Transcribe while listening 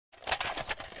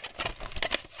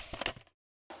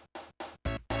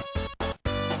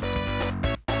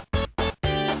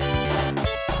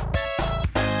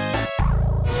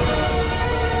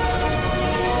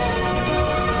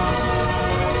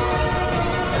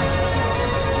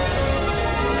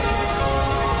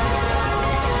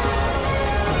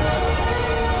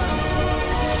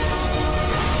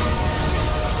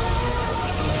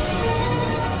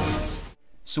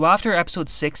So after episode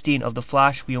 16 of The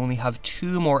Flash, we only have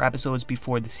 2 more episodes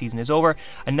before the season is over,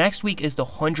 and next week is the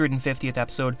 150th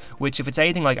episode, which if it's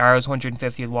anything like Arrow's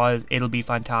 150th was, it'll be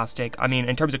fantastic. I mean,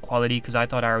 in terms of quality, because I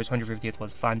thought Arrow's 150th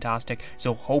was fantastic,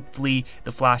 so hopefully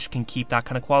The Flash can keep that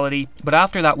kind of quality. But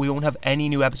after that, we won't have any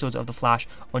new episodes of The Flash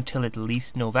until at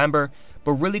least November.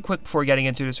 But really quick before getting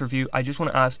into this review, I just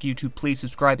want to ask you to please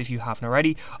subscribe if you haven't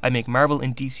already. I make Marvel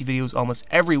and DC videos almost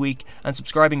every week, and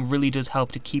subscribing really does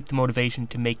help to keep the motivation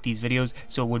to make these videos,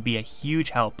 so it would be a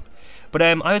huge help. But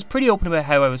I was pretty open about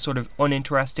how I was sort of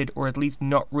uninterested, or at least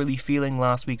not really feeling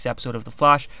last week's episode of The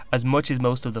Flash as much as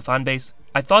most of the fanbase.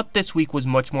 I thought this week was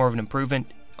much more of an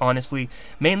improvement, honestly,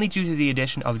 mainly due to the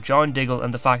addition of John Diggle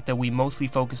and the fact that we mostly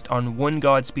focused on one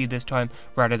Godspeed this time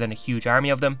rather than a huge army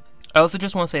of them. I also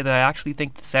just want to say that I actually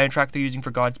think the soundtrack they're using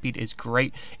for Godspeed is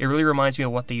great. It really reminds me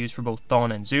of what they use for both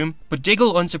Thawne and Zoom. But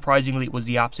Diggle, unsurprisingly, was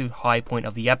the absolute high point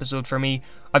of the episode for me.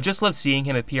 I've just loved seeing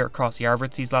him appear across the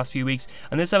Arrowverse these last few weeks,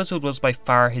 and this episode was by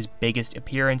far his biggest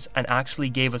appearance and actually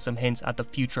gave us some hints at the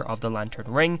future of the Lantern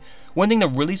Ring. One thing that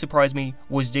really surprised me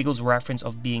was Diggle's reference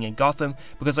of being in Gotham,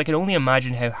 because I can only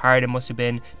imagine how hard it must have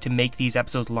been to make these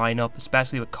episodes line up,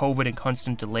 especially with COVID and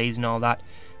constant delays and all that.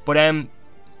 But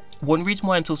one reason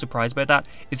why I'm so surprised by that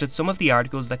is that some of the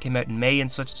articles that came out in May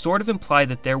and such sort of imply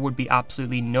that there would be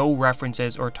absolutely no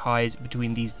references or ties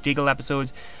between these Diggle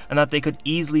episodes, and that they could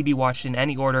easily be watched in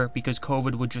any order because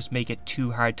COVID would just make it too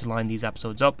hard to line these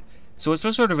episodes up. So it's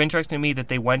just sort of interesting to me that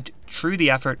they went through the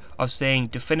effort of saying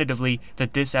definitively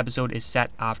that this episode is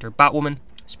set after Batwoman.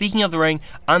 Speaking of the ring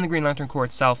and the Green Lantern Corps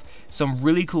itself, some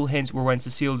really cool hints were when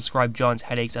Cecile described John's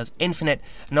headaches as infinite,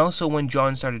 and also when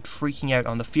John started freaking out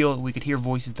on the field, we could hear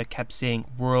voices that kept saying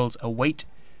worlds await,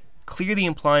 clearly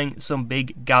implying some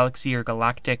big galaxy or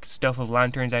galactic stuff of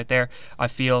lanterns out there, I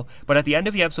feel. But at the end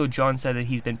of the episode, John said that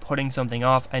he's been putting something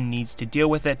off and needs to deal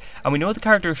with it, and we know the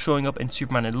character is showing up in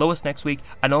Superman and Lois next week,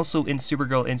 and also in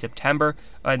Supergirl in September,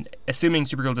 and assuming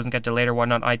Supergirl doesn't get delayed or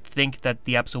whatnot, I think that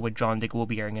the episode with John Diggle will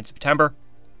be airing in September.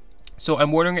 So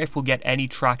I'm wondering if we'll get any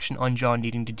traction on John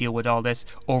needing to deal with all this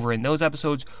over in those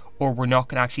episodes, or we're not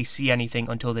going to actually see anything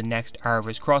until the next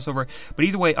Arrowverse crossover. But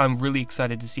either way, I'm really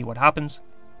excited to see what happens.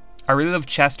 I really love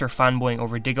Chester fanboying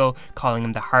over Diggle, calling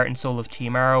him the heart and soul of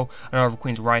Team Arrow, and Oliver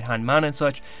Queen's right-hand man and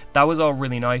such. That was all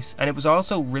really nice, and it was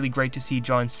also really great to see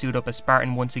John suit up as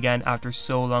Spartan once again after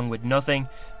so long with nothing.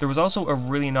 There was also a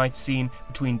really nice scene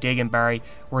between Dig and Barry,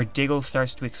 where Diggle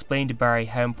starts to explain to Barry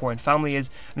how important family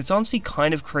is, and it's honestly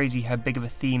kind of crazy how big of a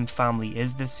theme family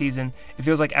is this season. It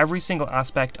feels like every single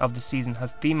aspect of the season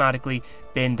has thematically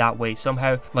been that way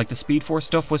somehow. Like the Speed Force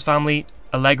stuff was family,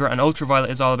 Allegra and Ultraviolet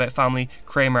is all about family,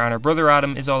 Kramer and her brother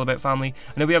Adam is all about family,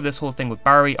 and then we have this whole thing with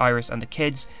Barry, Iris and the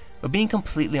kids. But being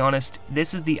completely honest,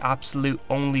 this is the absolute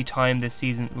only time this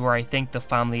season where I think the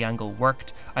family angle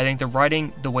worked. I think the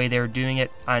writing, the way they're doing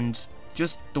it, and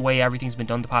just the way everything's been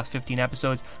done the past 15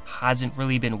 episodes hasn't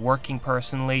really been working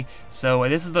personally, so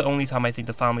this is the only time I think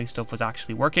the family stuff was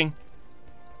actually working.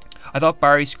 I thought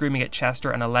Barry screaming at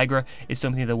Chester and Allegra is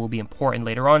something that will be important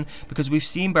later on, because we've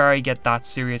seen Barry get that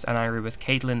serious and angry with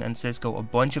Caitlin and Cisco a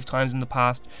bunch of times in the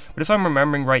past, but if I'm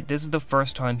remembering right, this is the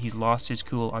first time he's lost his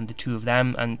cool on the two of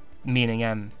them, and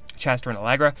meaning Chester and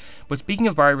Allegra. But speaking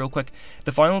of Barry real quick,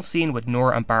 the final scene with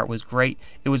Nora and Bart was great.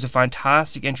 It was a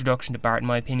fantastic introduction to Bart in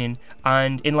my opinion,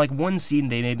 and in like one scene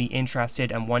they made me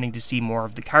interested and wanting to see more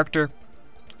of the character.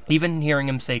 Even hearing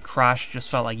him say crash just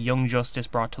felt like Young Justice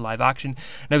brought to live action,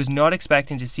 and I was not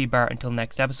expecting to see Bart until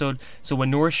next episode, so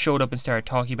when Nora showed up and started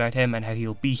talking about him and how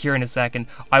he'll be here in a second,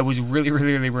 I was really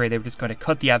worried they were just going to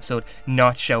cut the episode,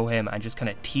 not show him, and just kind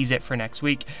of tease it for next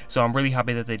week. So I'm really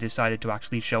happy that they decided to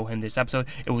actually show him this episode.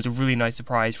 It was a really nice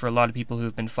surprise for a lot of people who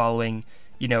have been following,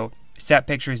 you know, set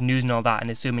pictures, news and all that,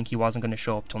 and assuming he wasn't going to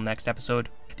show up till next episode.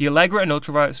 The Allegra and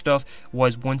Ultraviolet stuff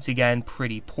was once again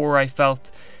pretty poor, I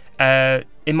felt.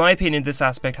 In my opinion, this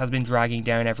aspect has been dragging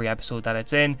down every episode that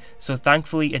it's in, so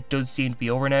thankfully it does seem to be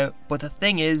over now. But the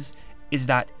thing is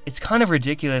that it's kind of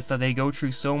ridiculous that they go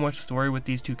through so much story with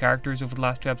these two characters over the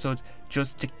last 2 episodes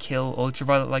just to kill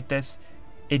Ultraviolet like this.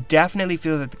 It definitely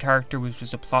feels like the character was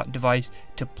just a plot device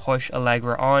to push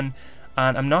Allegra on,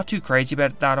 and I'm not too crazy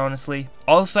about that, honestly.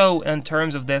 Also, in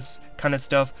terms of this kind of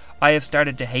stuff, I have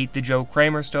started to hate the Joe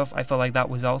Kramer stuff. I felt like that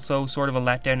was also sort of a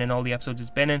letdown in all the episodes it's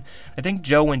been in. I think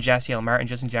Joe and Jesse L. Martin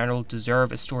just in general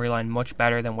deserve a storyline much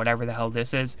better than whatever the hell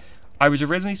this is. I was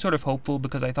originally sort of hopeful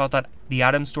because I thought that the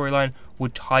Adam storyline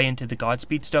would tie into the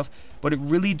Godspeed stuff, but it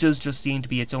really does just seem to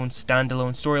be its own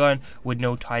standalone storyline with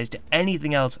no ties to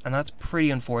anything else, and that's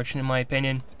pretty unfortunate in my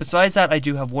opinion. Besides that, I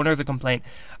do have one other complaint,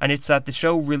 and it's that the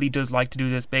show really does like to do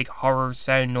this big horror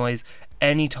sound noise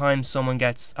anytime someone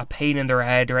gets a pain in their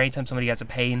head, or anytime somebody gets a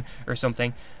pain or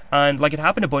something. And like, it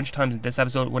happened a bunch of times in this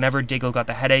episode. Whenever Diggle got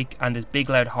the headache and this big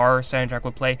loud horror soundtrack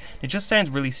would play, it just sounds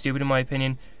really stupid in my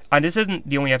opinion. And this isn't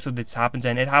the only episode this happens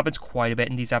in. It happens quite a bit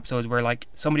in these episodes where like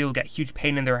somebody will get huge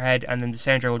pain in their head and then the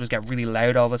soundtrack will just get really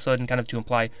loud all of a sudden, kind of to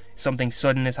imply something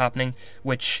sudden is happening,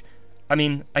 which, I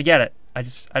mean, I get it. I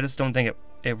just don't think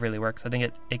it really works. I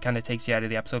think it kind of takes you out of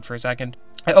the episode for a second.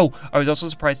 I was also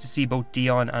surprised to see both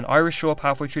Dion and Iris show up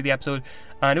halfway through the episode,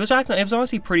 and it was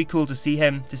honestly pretty cool to see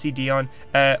Dion.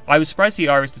 I was surprised to see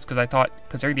Iris just because I thought,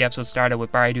 considering the episode started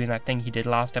with Barry doing that thing he did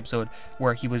last episode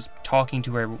where he was talking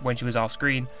to her when she was off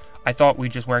screen, I thought we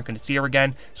just weren't going to see her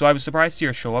again, so I was surprised to see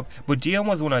her show up. But Dion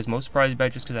was the one I was most surprised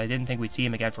about, just because I didn't think we'd see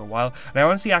him again for a while, and I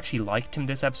honestly actually liked him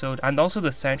this episode, and also the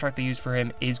soundtrack they used for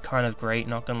him is kind of great,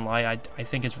 not gonna lie. I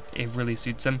think it really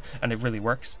suits him, and it really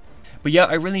works. But yeah,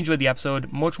 I really enjoyed the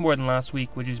episode, much more than last week,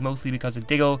 which is mostly because of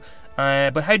Diggle.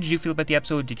 But how did you feel about the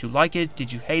episode? Did you like it?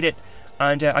 Did you hate it?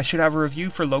 And I should have a review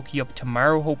for Loki up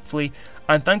tomorrow, hopefully,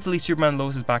 and thankfully Superman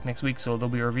Lois is back next week, so there'll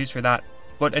be reviews for that.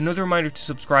 But another reminder to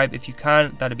subscribe if you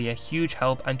can, that'd be a huge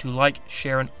help, and to like,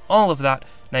 share, and all of that,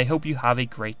 and I hope you have a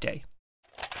great day.